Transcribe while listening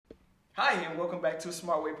Hi, and welcome back to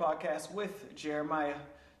Smart Way Podcast with Jeremiah.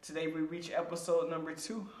 Today we reach episode number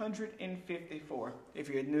 254. If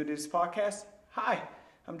you're new to this podcast, hi,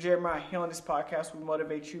 I'm Jeremiah. Here on this podcast, we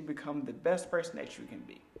motivate you to become the best person that you can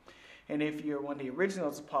be. And if you're one of the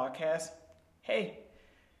originals of the podcast, hey,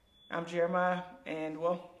 I'm Jeremiah, and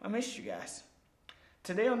I missed you guys.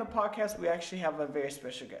 Today on the podcast, we actually have a very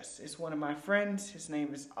special guest. It's one of my friends. His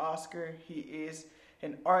name is Oscar. He is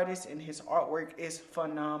an artist, and his artwork is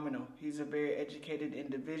phenomenal. He's a very educated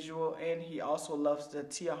individual, and he also loves the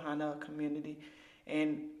Tijuana community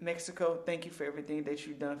in Mexico. Thank you for everything that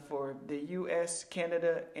you've done for the U.S.,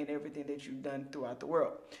 Canada, and everything that you've done throughout the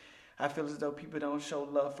world. I feel as though people don't show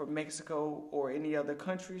love for Mexico or any other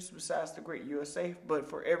countries besides the great USA, but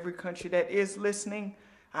for every country that is listening,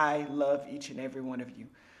 I love each and every one of you.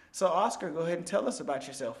 So, Oscar, go ahead and tell us about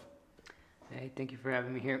yourself. Hey, thank you for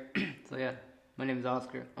having me here. My name is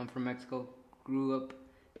Oscar. I'm from Mexico. Grew up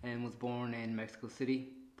and was born in Mexico City.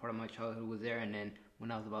 Part of my childhood was there, and then when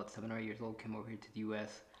I was about 7 or 8 years old, came over here to the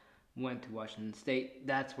U.S., went to Washington State.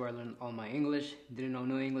 That's where I learned all my English. Didn't know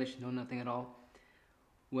no English, know nothing at all.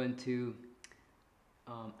 Went to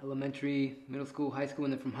elementary, middle school, high school,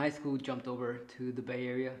 and then from high school jumped over to the Bay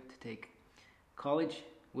Area to take college.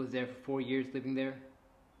 Was there for 4 years living there.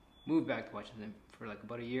 Moved back to Washington for like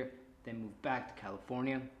about a year. Then moved back to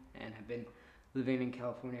California and have been living in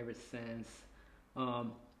California ever since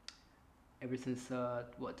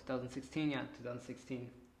 2016? Yeah, 2016.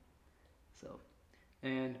 So,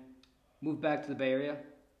 and moved back to the Bay Area,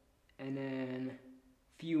 and then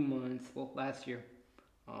few months, last year,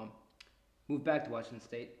 moved back to Washington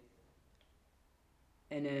State,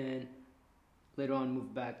 and then later on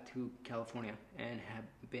moved back to California, and have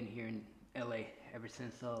been here in LA ever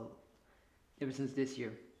since this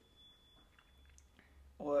year.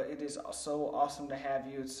 Well, it is so awesome to have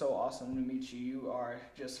you. It's so awesome to meet you. You are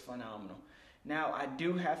just phenomenal. Now, I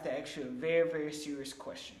do have to ask you a very, very serious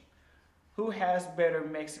question. Who has better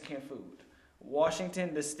Mexican food?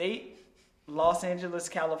 Washington, the state, Los Angeles,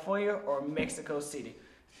 California, or Mexico City?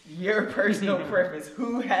 Your personal preference.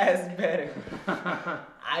 Who has better?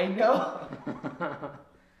 I know. Oh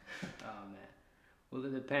man. Well,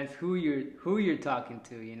 it depends who you're talking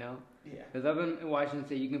to, you know. Yeah. Because up in Washington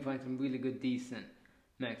State, you can find some really good, decent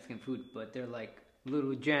Mexican food, but they're like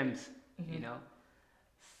little gems, you know.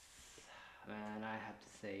 Man, I have to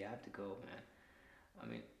say, I have to go, man. I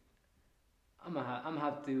mean, I'm gonna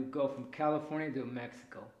have to go from California to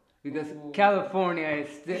Mexico because California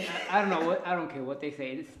is still. I don't know what. I don't care what they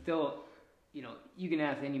say. It's still, you know, you can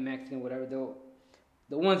ask any Mexican, whatever.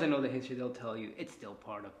 The ones that know the history, they'll tell you it's still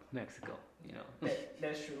part of Mexico. You know.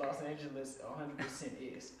 That's true. Los Angeles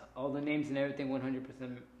 100% is. All the names and everything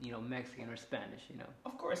 100%, you know, Mexican or Spanish, you know.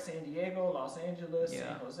 Of course, San Diego, Los Angeles, Yeah.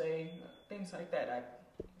 San Jose, things like that.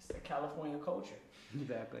 It's the California culture.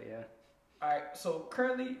 Exactly, yeah. All right, so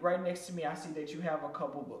currently, right next to me, I see that you have a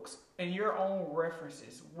couple books. In your own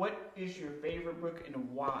references, what is your favorite book and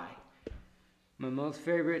why? My most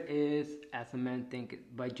favorite is As a Man Thinketh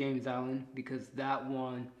by James Allen, because that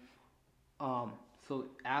one, so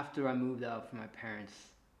after I moved out from my parents,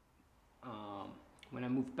 when I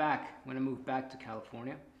moved back to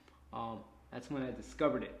California, that's when I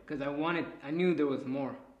discovered it, because I knew there was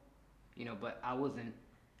more, you know, but I wasn't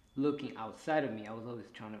looking outside of me. I was always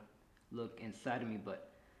trying to look inside of me, but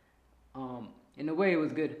in a way it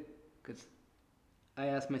was good, because I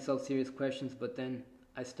asked myself serious questions, but then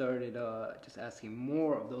I started just asking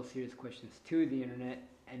more of those serious questions to the internet,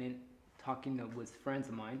 and then talking with friends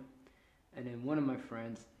of mine. And then one of my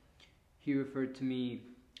friends, he referred to me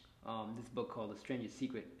this book called The Strangest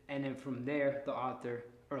Secret. And then from there, the author,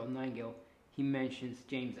 Earl Nightingale, he mentions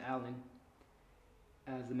James Allen.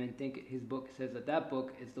 As the Men Think It, his book says that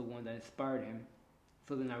book is the one that inspired him.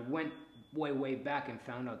 So then I went way, way back and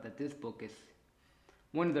found out that this book is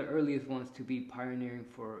one of the earliest ones to be pioneering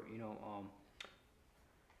for, you know,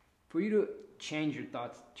 for you to change your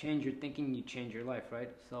thoughts, change your thinking, you change your life, right?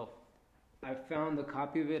 So I found a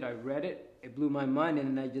copy of it, I read it, it blew my mind,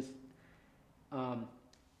 and I just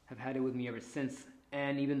have had it with me ever since.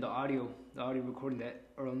 And even the audio recording that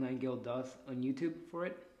Earl Nightingale does on YouTube for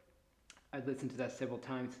it, I've listened to that several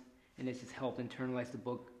times, and it's just helped internalize the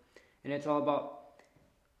book. And it's all about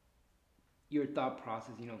your thought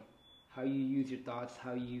process, you know, how you use your thoughts,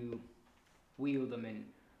 how you wield them. And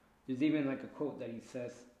there's even like a quote that he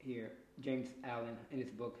says here, James Allen, in his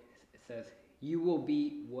book, it says, "You will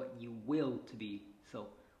be what you will to be." So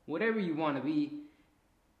whatever you want to be,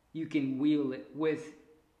 you can wield it with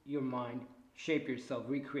your mind, shape yourself,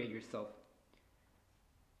 recreate yourself.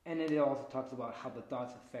 And then it also talks about how the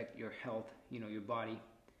thoughts affect your health, you know, your body.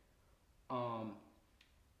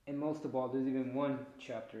 And and most of all, there's even one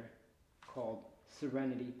chapter called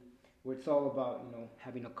Serenity, where it's all about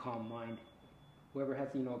having a calm mind. Whoever has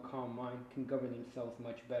a calm mind can govern themselves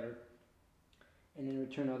much better, and in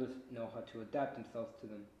return, others know how to adapt themselves to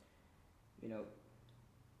them. You know,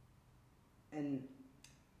 and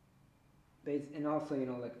and also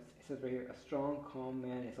like it says right here, a strong, calm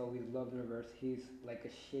man is always loved and reversed. He's like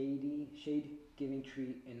a shade-giving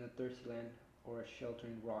tree in a thirsty land, or a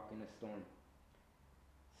sheltering rock in a storm.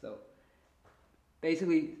 So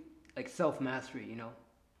basically, like self-mastery.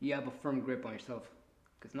 You have a firm grip on yourself,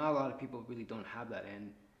 because not a lot of people really don't have that,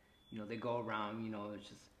 and they go around, it's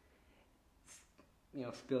just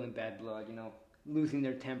spilling bad blood, losing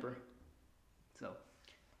their temper. So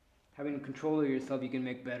having control of yourself, you can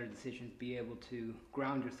make better decisions, be able to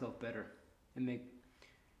ground yourself better, and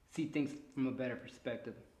see things from a better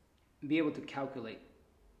perspective, and be able to calculate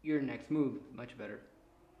your next move much better.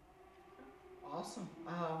 Awesome.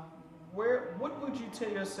 What would you tell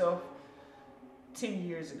yourself 10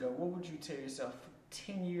 years ago? What would you tell yourself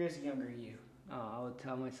 10 years younger you? I would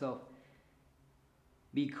tell myself,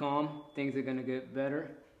 be calm, things are going to get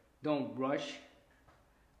better. Don't rush,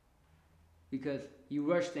 because you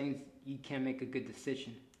rush things, you can't make a good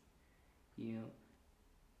decision.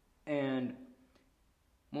 And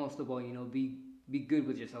most of all, be good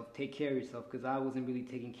with yourself, take care of yourself, because I wasn't really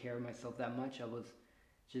taking care of myself that much. I was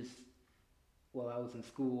just, while I was in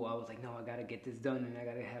school, I was like, no, I got to get this done, and I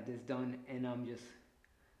got to have this done, and I'm just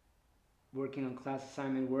working on class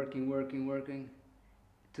assignment, working,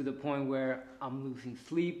 to the point where I'm losing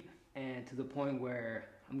sleep, and to the point where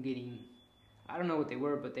I'm getting, I don't know what they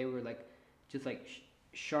were, but they were like, just like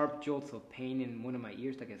sharp jolts of pain in one of my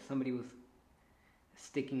ears, like if somebody was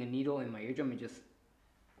sticking a needle in my eardrum and just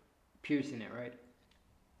piercing it, right?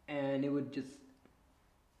 And it would just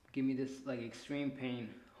give me this like extreme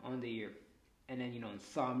pain on the ear. And then,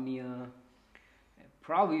 insomnia,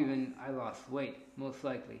 probably even I lost weight, most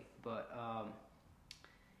likely, but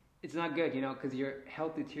it's not good, because your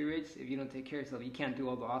health deteriorates if you don't take care of yourself. You can't do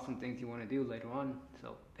all the awesome things you want to do later on.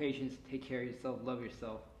 So patience, take care of yourself, love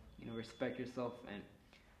yourself, respect yourself, and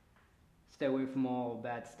stay away from all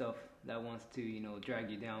bad stuff that wants to, drag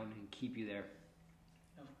you down and keep you there.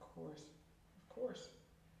 Of course.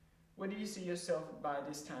 Where do you see yourself by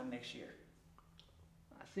this time next year?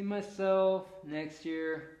 I see myself next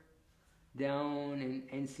year down in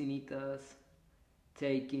Encinitas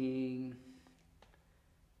taking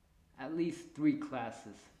at least 3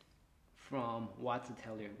 classes from Watts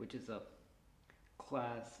Atelier, which is a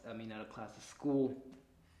school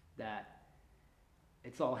that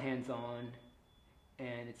it's all hands-on,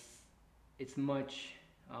 and it's much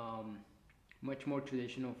more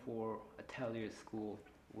traditional for atelier school,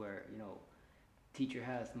 where teacher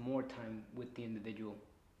has more time with the individual,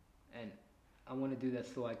 and I want to do that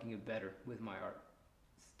so I can get better with my art.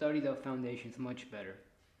 Study the foundations much better.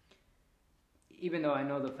 Even though I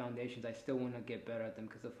know the foundations, I still want to get better at them,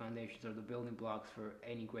 because the foundations are the building blocks for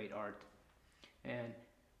any great art. And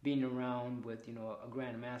being around with a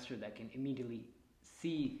grandmaster that can immediately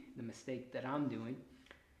see the mistake that I'm doing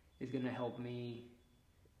is going to help me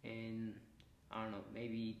in, I don't know,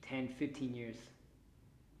 maybe 10-15 years.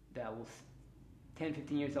 That will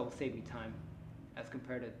save me time, as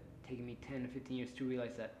compared to taking me 10 to 15 years to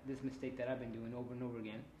realize that this mistake that I've been doing over and over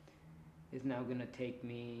again is now going to take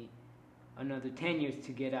me another 10 years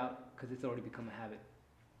to get out, because it's already become a habit.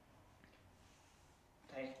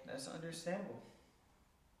 Hey, that's understandable.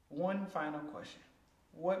 One final question.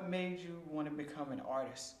 What made you want to become an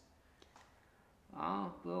artist?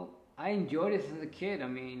 Well, I enjoyed it as a kid.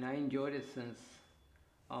 I enjoyed it since,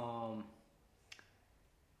 I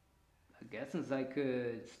guess since I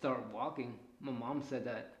could start walking. My mom said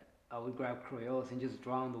that I would grab Crayolas and just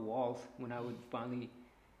draw on the walls when I would finally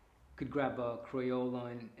could grab a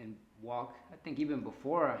Crayola and walk. I think even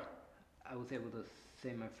before I was able to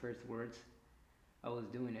say my first words, I was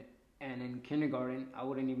doing it. And in kindergarten, I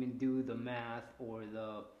wouldn't even do the math or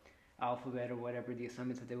the alphabet or whatever the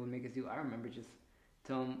assignments that they would make us do. I remember just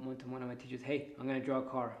telling one of my teachers, hey, I'm going to draw a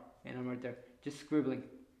car. And I'm right there just scribbling,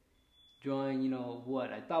 drawing,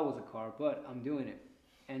 what I thought was a car, but I'm doing it.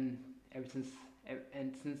 And since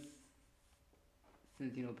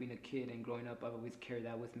being a kid and growing up, I've always carried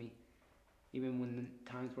that with me. Even when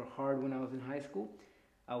the times were hard when I was in high school,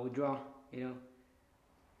 I would draw,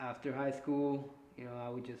 After high school, I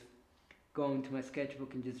would just go into my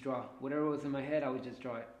sketchbook and just draw. Whatever was in my head, I would just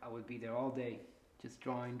draw it. I would be there all day, just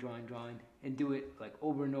drawing, and do it like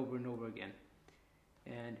over and over and over again.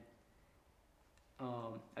 And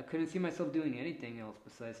I couldn't see myself doing anything else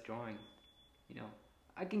besides drawing.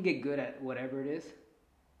 I can get good at whatever it is,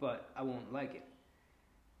 but I won't like it.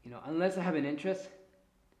 unless I have an interest,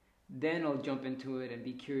 then I'll jump into it and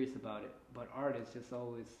be curious about it. But art is just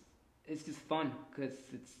always, it's just fun because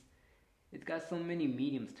it's got so many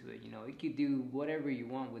mediums to it. You could do whatever you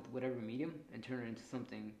want with whatever medium and turn it into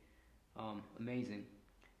something amazing.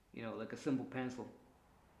 Like a simple pencil,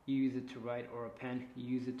 you use it to write, or a pen, you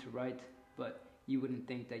use it to write, but you wouldn't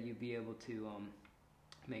think that you'd be able to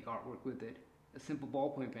make artwork with it. A simple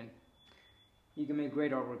ballpoint pen, you can make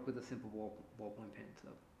great artwork with a simple ballpoint pen. So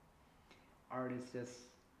art is just,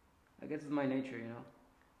 I guess it's my nature.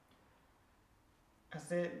 I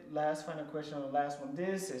said last final question on the last one.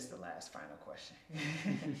 This is the last final question.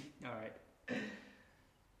 All right.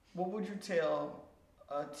 What would you tell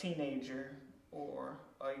a teenager or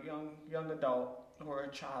a young adult or a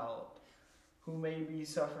child who may be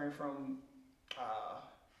suffering from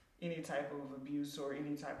any type of abuse or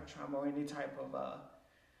any type of trauma or any type of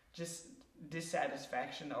just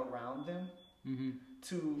dissatisfaction around them,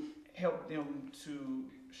 to help them to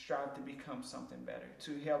strive to become something better,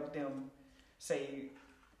 to help them say,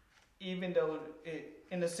 even though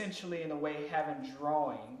and essentially in a way having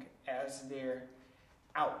drawing as their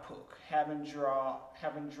output, having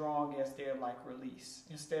drawing as their release,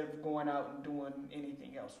 instead of going out and doing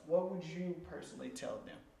anything else, what would you personally tell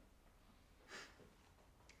them?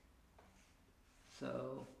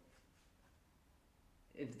 So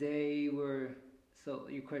if they were, so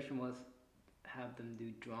your question was, have them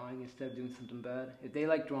do drawing instead of doing something bad. If they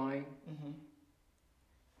like drawing,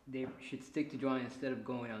 they should stick to drawing instead of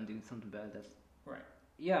going out and doing something bad. That's right.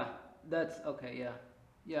 Yeah, that's okay.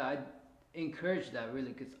 Yeah. I encourage that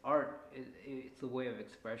really, because art it's a way of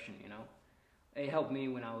expression. It helped me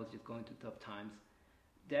when I was just going through tough times.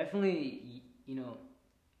 Definitely,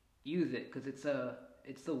 use it, because it's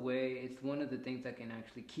a way. It's one of the things that can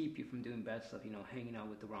actually keep you from doing bad stuff. Hanging out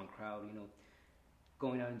with the wrong crowd.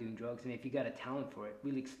 Going out and doing drugs. And if you got a talent for it,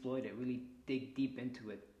 really exploit it. Really dig deep into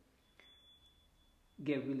it.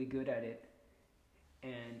 Get really good at it,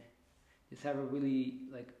 and just have a really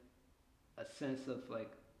a sense of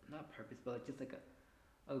not purpose, but just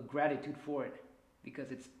a gratitude for it,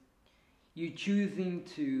 because it's you choosing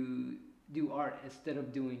to do art instead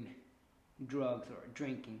of doing drugs or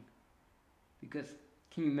drinking. Because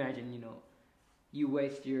can you imagine, you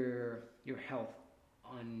waste your health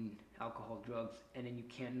on alcohol, drugs, and then you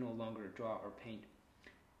can no longer draw or paint,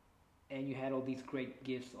 and you had all these great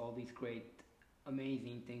gifts, all these great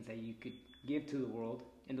amazing things that you could give to the world,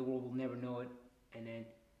 and the world will never know it. And then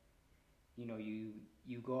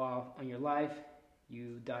you go off on your life,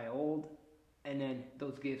 you die old, and then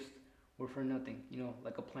those gifts were for nothing.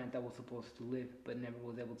 Like a plant that was supposed to live but never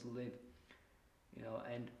was able to live.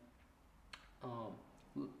 And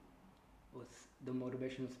was the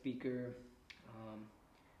motivational speaker,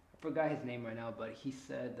 I forgot his name right now, but he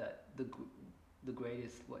said that the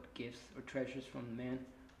greatest gifts or treasures from man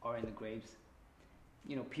are in the graves.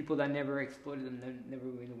 People that never exploited them, never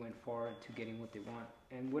really went far to getting what they want.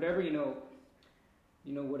 And whatever,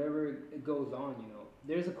 whatever it goes on,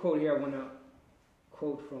 There's a quote here I want to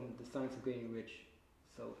quote from The Science of Getting Rich.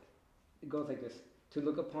 So it goes like this. To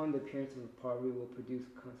look upon the appearances of poverty will produce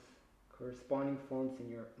corresponding forms in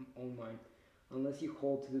your own mind. Unless you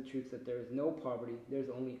hold to the truth that there is no poverty, there is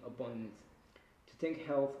only abundance. To think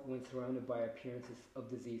health when surrounded by appearances of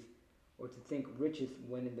disease, or to think riches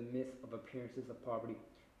when in the midst of appearances of poverty,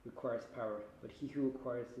 requires power, but he who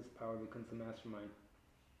acquires this power becomes a mastermind.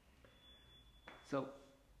 So,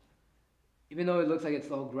 even though it looks like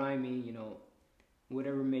it's all grimy,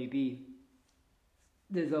 whatever it may be,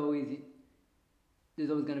 there's always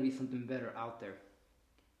going to be something better out there.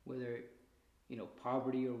 Whether,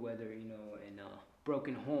 poverty, or whether, in a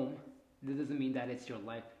broken home, that doesn't mean that it's your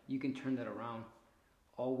life. You can turn that around,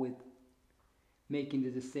 all with making the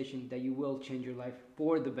decision that you will change your life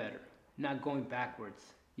for the better, not going backwards.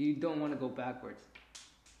 You don't want to go backwards.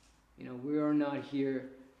 We are not here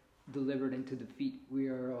delivered into defeat. We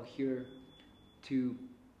are all here to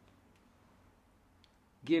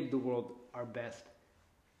give the world our best,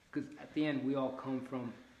 because at the end we all come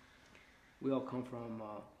from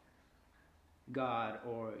God,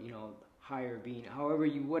 or higher being,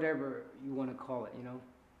 whatever you want to call it.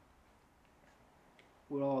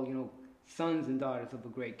 We're all sons and daughters of a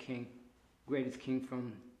great king, greatest king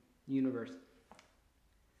from the universe.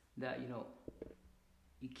 That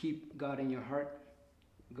you keep God in your heart,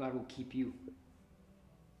 God will keep you.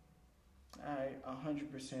 I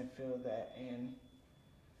 100% feel that, and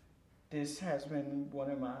this has been one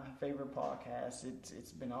of my favorite podcasts.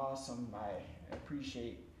 It's been awesome. I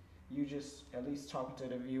appreciate you just at least talking to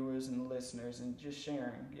the viewers and the listeners, and just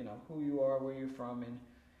sharing, who you are, where you're from, and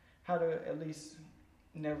how to at least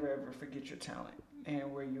never ever forget your talent.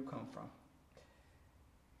 and where you come from.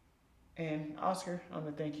 And Oscar, I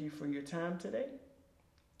want to thank you for your time today.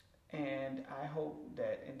 And I hope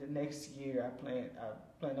that in the next year I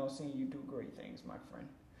plan on seeing you do great things, my friend.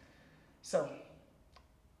 So,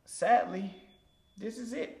 sadly, this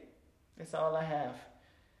is it. That's all I have.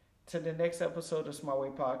 To the next episode of Smart Way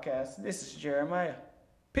Podcast, this is Jeremiah.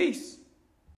 Peace.